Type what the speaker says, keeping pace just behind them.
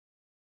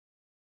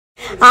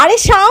আরে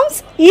শামস,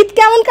 ঈদ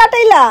কেমন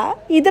কাটাইলা?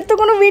 ঈদের তো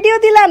কোনো ভিডিও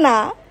দিলা না,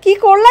 কি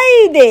করলা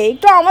ঈদে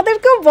একটু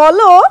আমাদেরকেও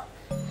বলো।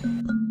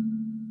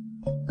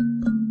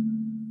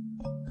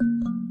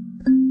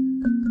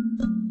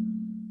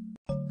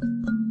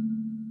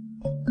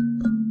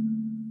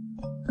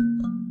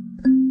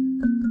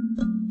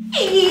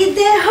 ईद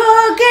हो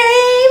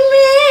गई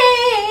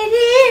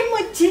मेरी,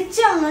 मुझे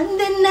चांद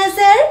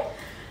नजर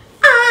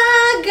आ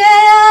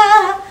गया,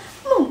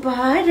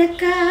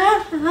 मुबारका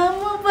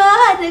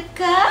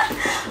मुबारका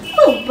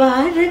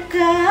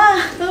मुबारका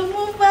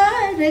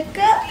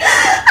मुबारका।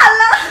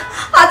 আল্লাহ,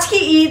 আজকে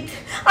ঈদ,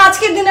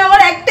 আজকের দিনে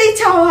আমার একটাই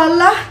চাওয়া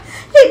আল্লাহ,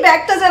 এই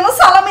ব্যাগটা যেন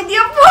সালামি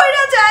দিয়ে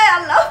ভরে যায়।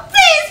 আল্লাহ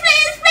please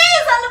please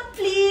please, Allah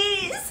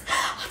please,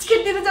 আজকের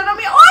দিনে যেন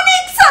আমি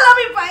অনেক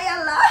সালামি পাই।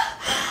 আল্লাহ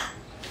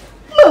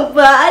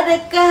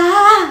মুবারকা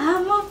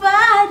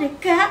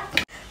মুবারকা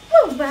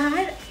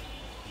মুবারক।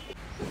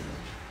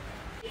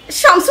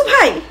 শামসু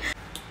ভাই,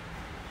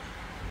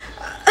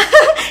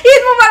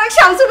 ঈদ মুবারক।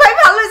 শামসু ভাই,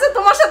 ভালো হয়েছে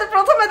তোমার সাথে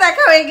প্রথমে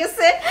দেখা হয়ে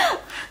গেছে।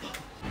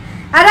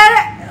 আরে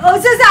আরে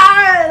ওইসে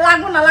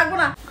লাগবো না লাগবো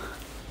না।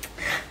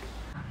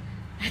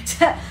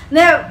 আচ্ছা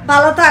নে,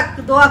 ভালো থাক,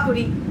 দোয়া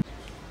করি।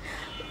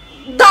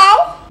 দাও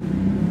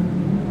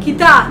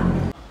কিতা?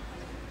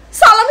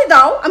 সালামি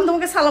দাও, আমি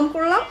তোমাকে সালাম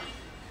করলাম।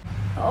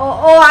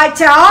 ও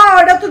আচ্ছা,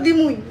 ওটা তো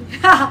দিমুই,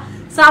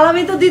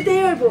 সালামি তো দিতেই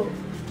হইব।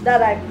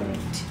 দাঁড়া এক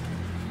মিনিট,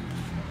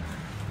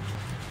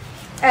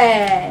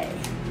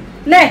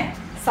 নে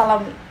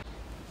সালামি।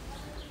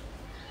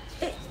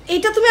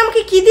 এইটা তুমি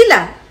আমাকে কি দিলা?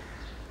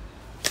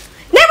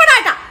 নেব না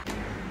এটা।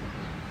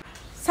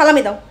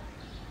 সালামি দাও,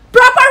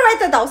 প্রপার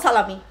ওয়েতে দাও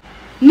সালামি।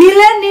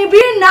 নিলে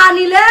নিবি, না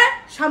নিলে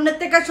সামনের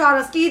থেকে সর।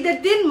 আজকে ঈদের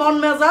দিন, মন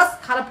মেজাজ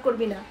খারাপ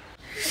করবি না।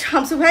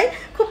 শামসু ভাই,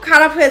 খুব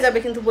খারাপ হয়ে যাবে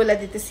কিন্তু বলে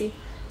দিতেছি।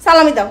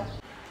 সালামি দাও।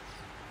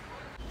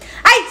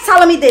 এই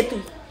সালামি দে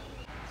তুই।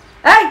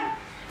 এই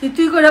তুই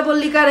তুই করে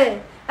বললি কারে?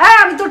 এই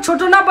আমি তোর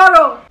ছোট না বড়?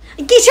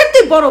 কিসের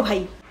তুই বড় ভাই?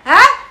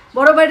 হ্যাঁ,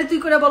 বড় ভাইরে তুই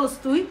করে বলস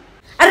তুই?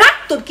 রাখ,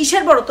 তোর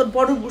কিসের বড়? তোর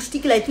বড় গোষ্ঠী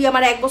কিলাই, তুই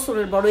আমার 1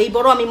 বছরের বড়, এই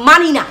বড় আমি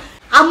মানি না।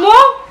 আম্মু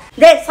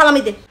দে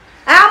সালামি দে।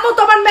 আম্মু,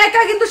 তোমার মেয়েকে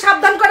কিন্তু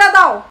সাবধান করে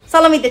দাও।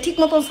 সালামি দে, ঠিক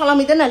মতন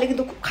সালামি দে, নাহলে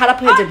কিন্তু খুব খারাপ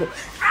হয়ে যাবে।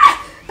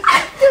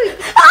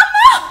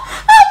 আম্মু,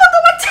 আম্মু,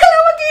 তোমার ছেলে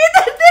আমাকে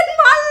ঈদের দিন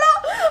মারলো।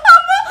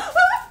 আম্মু,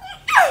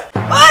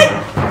 ওই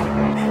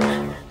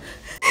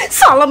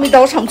সালামি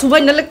দাও শামসু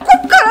ভাই, নাহলে খুব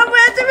খারাপ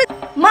হয়ে যাবে।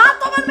 মা,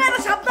 তোমার মেয়েরা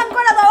সাবধান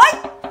করে দাও। ওই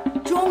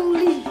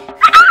জঙ্গলি,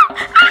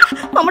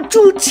 আমার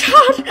চুল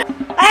ছাড়।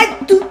 এই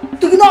তুই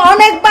কিন্তু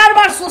অনেকবার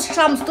বারছস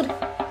শামস, তোর।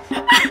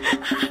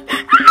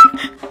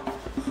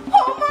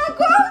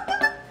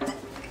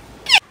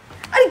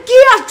 আরে কি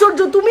আশ্চর্য,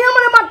 তুমি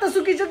আমারে মারতেছো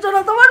কিসের জন্য?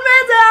 তোমার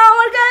মেয়ে যা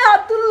আমার গায়ে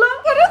হাত তুললো,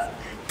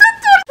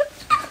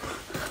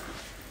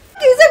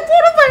 কিসের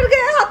বড় ভাইয়ের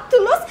গায়ে হাত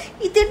তুলস?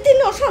 ঈদের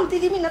দিনেও শান্তি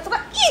দিবি না তোরা?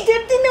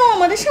 ঈদের দিনেও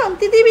আমারে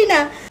শান্তি দিবি না?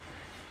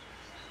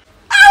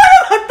 আমারে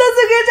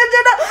মারতেছো কিসের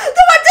জন্য?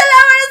 তোমার ছেলে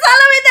আমারে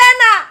সালামি দেয়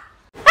না।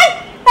 এই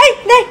এই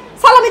নে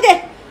সালামি দে,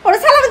 ওরে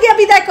সালামি দিয়া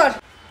বিদায় কর।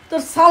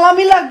 তোর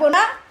সালামি লাগবো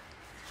না?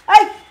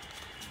 এই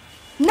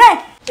নে,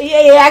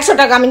 এই 100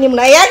 টাকা আমি নিব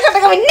না, 100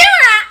 টাকা আমি না।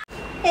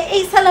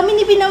 এই সালামি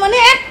নিবি না মানে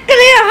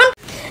একবারে এখন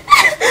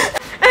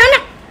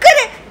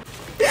করে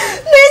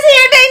নেছি,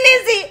 এটাই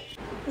নেছি।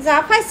 যা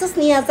পাইছস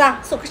নিয়ে যা,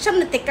 চোখের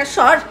সামনে থেকে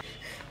সর।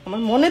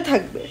 আমার মনে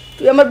থাকবে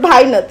তুই আমার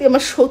ভাই না, তুই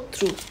আমার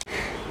শত্রু।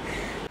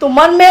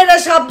 তোমার মেয়েরা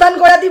সাবধান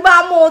করে দিবা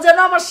আম্মু, যেন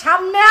আমার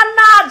সামনে আর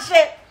না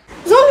আসে।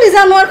 জঙ্গলি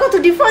জানোয়ার, কত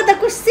ডিফায়দা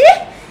করছি।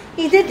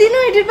 ঈদের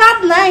দিনও এটির বাদ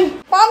নাই।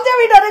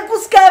 পাঞ্জাবিটারে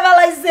কুচকায়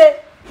ফেলাইছে।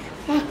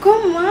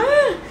 মা,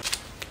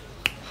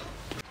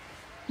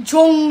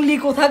 জঙ্গলি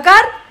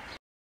কোথাকার।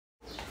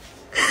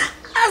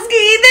 আজকে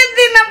ঈদের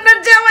দিন আপনার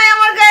জামাই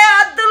আমার গায়ে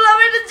হাত তুললাম,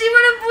 এটা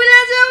জীবনে ভুলে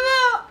যাবো।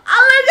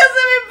 আল্লাহর কাছে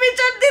আমি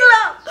বিচার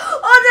দিলাম,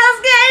 ও যে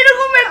আজকে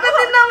এইরকম একটা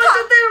দিন আমার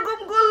সাথে এরকম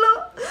করলো।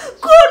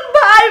 কোন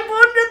ভাই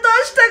বোন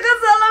 10 টাকা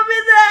সালামি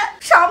দেয়?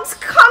 শামস,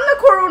 কান্না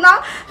করো না,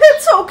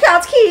 ইটস ওকে,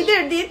 আজকে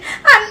ঈদের দিন,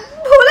 এন্ড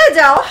ভুলে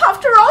যাও,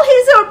 after all he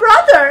is your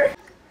brother.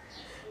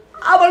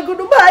 আমার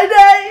কোনো ভাই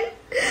নাই।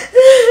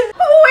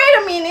 ওয়েট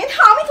আ মিনিট,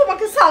 আমি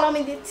তোমাকে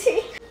সালামি দিচ্ছি।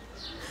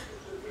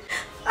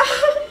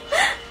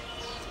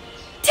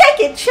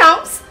 Take it,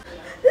 Shams.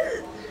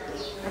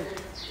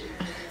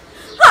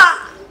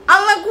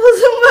 আল্লাহ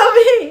কুসুম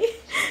ভাবি,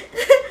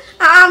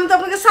 আমি তো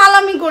আপনাকে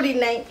সালামি করি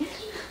নাই।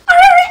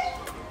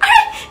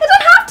 You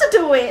don't have to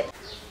do it.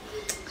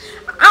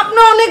 আপনি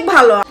অনেক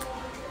ভালো।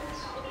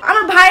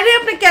 আমার ভাইরে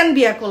আপনি কেন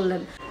বিয়ে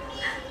করলেন?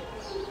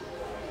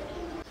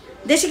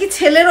 দেশে কি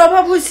ছেলের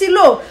অভাব হয়েছিল?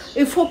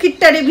 এই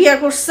ফকিরটারে বিয়ে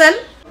করছেন?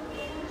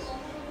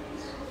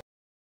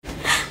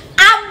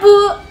 আব্বু,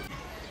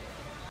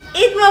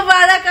 ঈদ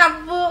মোবারক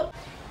আব্বু।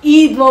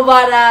 ঈদ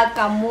মোবারক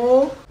আম্মু।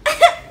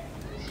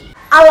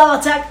 আল্লাহ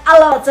বাঁচাক,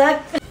 আল্লাহ বাঁচাক।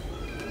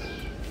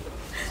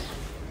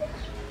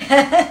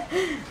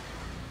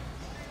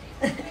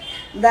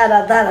 দাঁড়া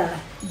দাঁড়া,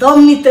 দম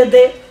নিতে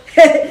দে,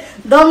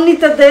 দম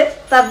নিতে দে,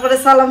 তারপরে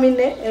সালামি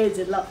নে। এই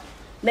যে লাও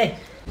নে।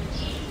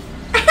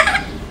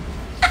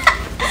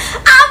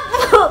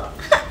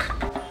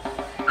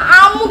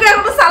 আম্মু, আম্মুকে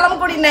এখনো সালাম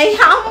করি নাই।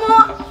 আম্মু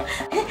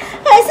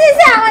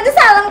এসে আমাদের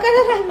সালাম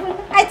করে রাখবো।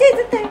 আচ্ছা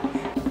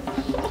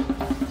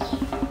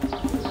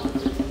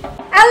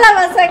আল্লাহ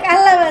বাসাক,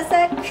 আল্লাহ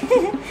বাসাক।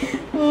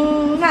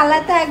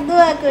 আল্লাহ থাক,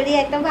 দোয়া করি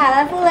একটা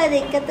ভাড়া পোলা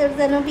দেখে তোর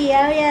যেন বিয়া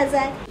হইয়া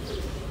যায়।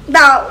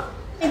 দাও,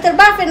 তোর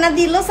বাপের না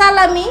দিল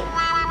সালামি,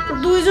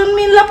 দুইজন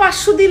মিললে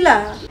 500 দিলা।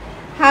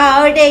 হ্যাঁ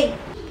ওইটাই,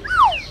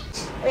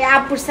 ওই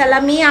আব্বুর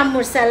সালামি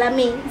আম্মুর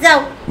সালামি। যাও।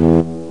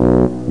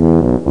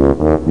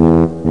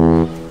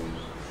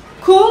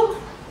 খুল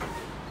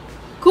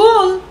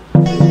খুল।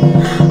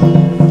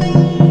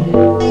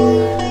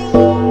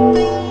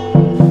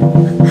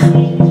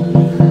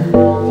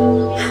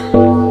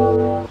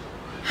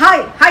 High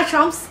high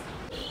Shams.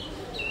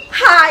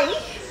 High,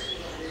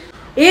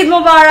 Eid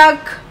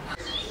মুবারক।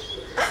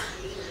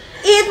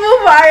 ঈদ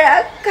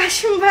মুবারক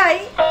কাশিম ভাই।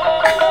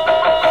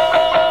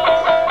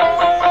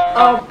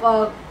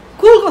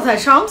 কুল কোথায়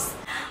Shams?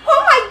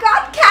 Oh my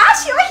god,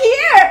 Cash, you're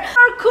here.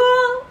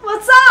 Cool,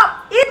 what's up?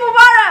 Eid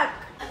মুবারক।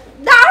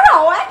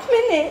 দাঁড়াও 1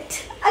 minute,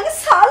 আগে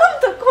সালাম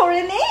তো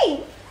করে নেই।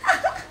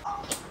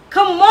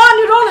 Come on,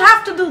 you don't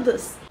have to do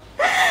this.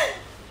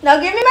 Now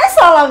give me my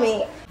salami.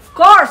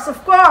 Of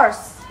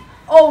course.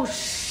 Oh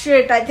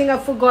shit, I think I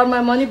forgot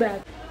my money bag.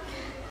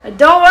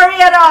 Don't worry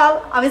at all,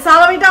 আমি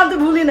সালামিটা আনতে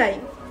ভুলি নাই।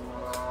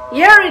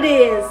 Here it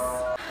is.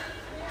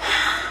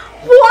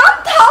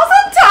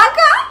 1000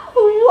 টাকা?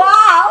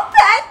 Wow,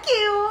 thank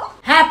you.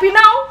 Happy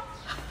now?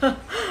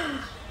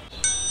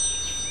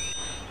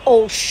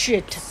 Oh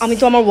shit, আমি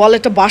তো আমার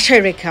ওয়ালেটটা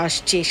বাসায় রেখে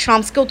আসছি।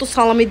 শামসকেও তো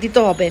সালামি দিতে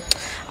হবে,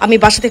 আমি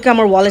বাসা থেকে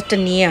আমার ওয়ালেটটা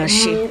নিয়ে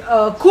আসি।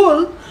 কুল,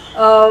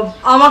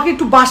 আমাকে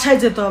একটু বাসায়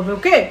যেতে হবে,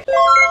 ওকে?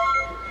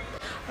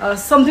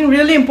 Something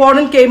really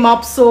important came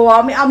up, so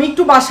আমি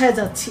একটু বাসায়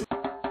যাচ্ছি।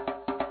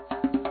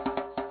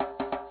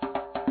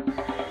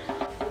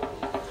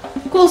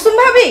 কুলসুম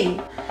ভাবি,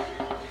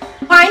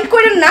 মাইন্ড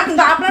করেন না,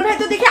 কিন্তু আপনার ভাই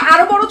তো দেখে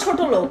আরো বড় ছোট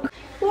লোক।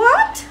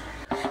 হোয়াট?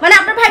 মানে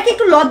আপনার ভাইকে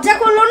একটু লজ্জা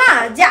করলো না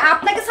যে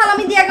আপনাকে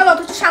সালামি দিয়ে গেল,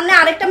 অথচ সামনে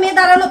আরেকটা মেয়ে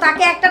দাঁড়ালো,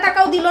 তাকে 1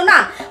 টাকাও দিল না?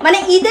 মানে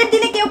ঈদের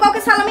দিনে কেউ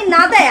কাউকে সালামি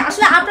না দেয়?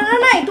 আসলে আপনারা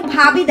না একটু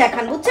ভাবি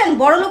দেখান, বুঝছেন?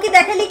 বড় লোকই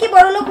দেখালে কি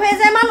বড় লোক হয়ে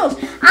যায় মানুষ?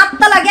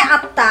 আত্মা লাগে,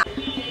 আত্মা।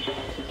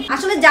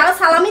 আসলে যারা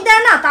সালামি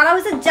দেয় না তারা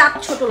হচ্ছে জাত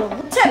ছোট লোক,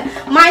 বুঝছেন?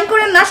 মাইন্ড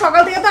করেন না,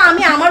 সকাল থেকে তো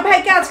আমি আমার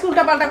ভাইকে আজকে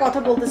উল্টাপাল্টা কথা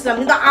বলতেছিলাম,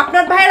 কিন্তু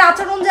আপনার ভাইয়ের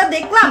আচরণ যা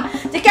দেখলাম,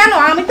 যে কেন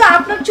আমি তো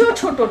আপনার চেয়েও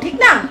ছোট, ঠিক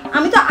না?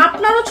 আমি তো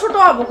আপনারও ছোট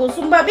হবো।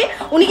 কুলসুম ভাবি,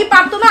 উনি কি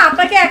পারতো না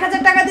আপনাকে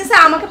 1000 টাকা দিছে,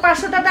 আমাকে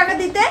 500 টাকা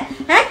দিতে?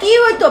 হ্যাঁ, কি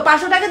হইতো?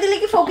 500 টাকা দিলে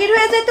কি ফকির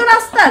হয়ে যেত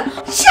রাস্তার?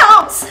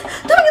 শামস,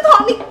 তুমি কিন্তু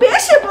অনেক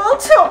বেশি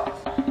বলছো।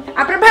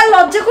 আপনার ভাই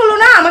লজ্জা করলো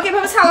না আমাকে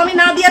এভাবে সালামি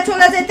না দিয়া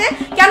চলে যেতে?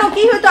 কেন,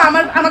 কি হইতো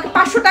আমাকে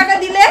 500 টাকা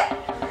দিলে?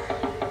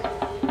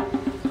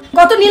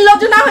 কত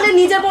নির্লজ্জ না হলে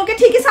নিজের বোনকে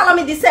ঠিকই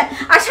সালামি দিছে,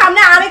 আর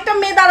সামনে আরেকটা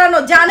মেয়ে দাঁড়ানো,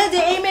 জানে যে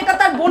এই মেয়েটা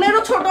তার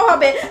বোনেরও ছোট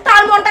হবে,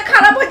 তার মনটা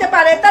খারাপ হইতে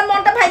পারে, তার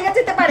মনটা ভাঙা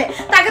যেতে পারে,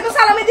 তাকে তো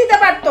সালামি দিতে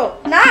পারতো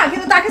না,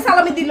 কিন্তু তাকে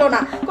সালামি দিল না।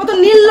 কত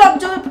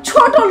নির্লজ্জ,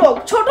 ছোট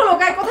লোক।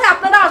 এক কথায়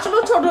আপনারা আসলে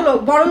ছোট লোক।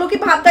 বড় লোকই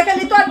ভাব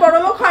দেখালি তো আর বড়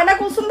লোক হয় না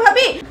কুলসুম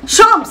ভাবি।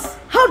 Shams,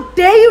 how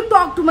dare you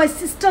talk to my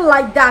sister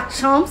like that,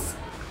 Shams?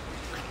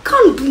 I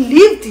can't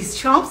believe this,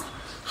 Shams.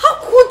 How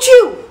could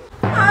you?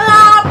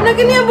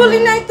 আপনাকে নিয়ে বলি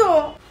নাই তো,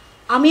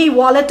 আমি এই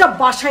ওয়ালেটটা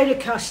বাসায়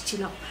রেখে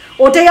আসছিলাম,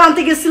 ওটাই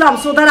আনতে গেছিলাম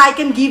so that I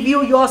can give you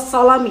your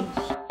salami.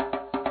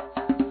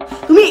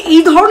 তুমি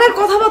এই ধরনের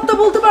কথাবার্তা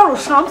বলতে পারো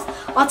শামস?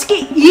 আজকে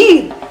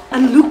Eid,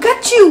 and look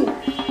at you,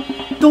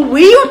 the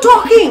way you're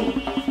talking.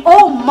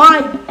 Oh my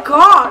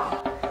god,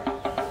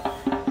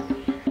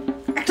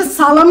 একটা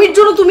সালামির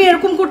জন্য তুমি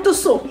এরকম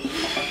করতেছো?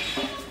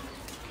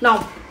 নাও,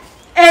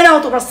 এই নাও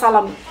তোমার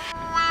সালামি,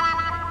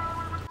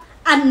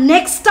 and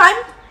next time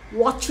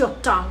watch your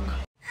tongue.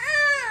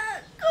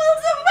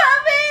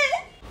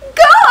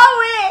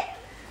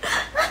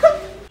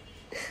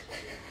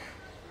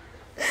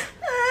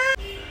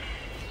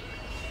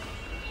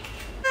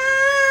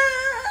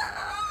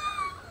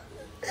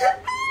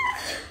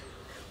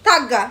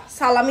 থাকগা,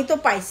 সালামি তো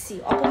পাইছি,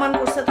 অপমান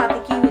করছে তাতে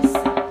কি হয়েছে?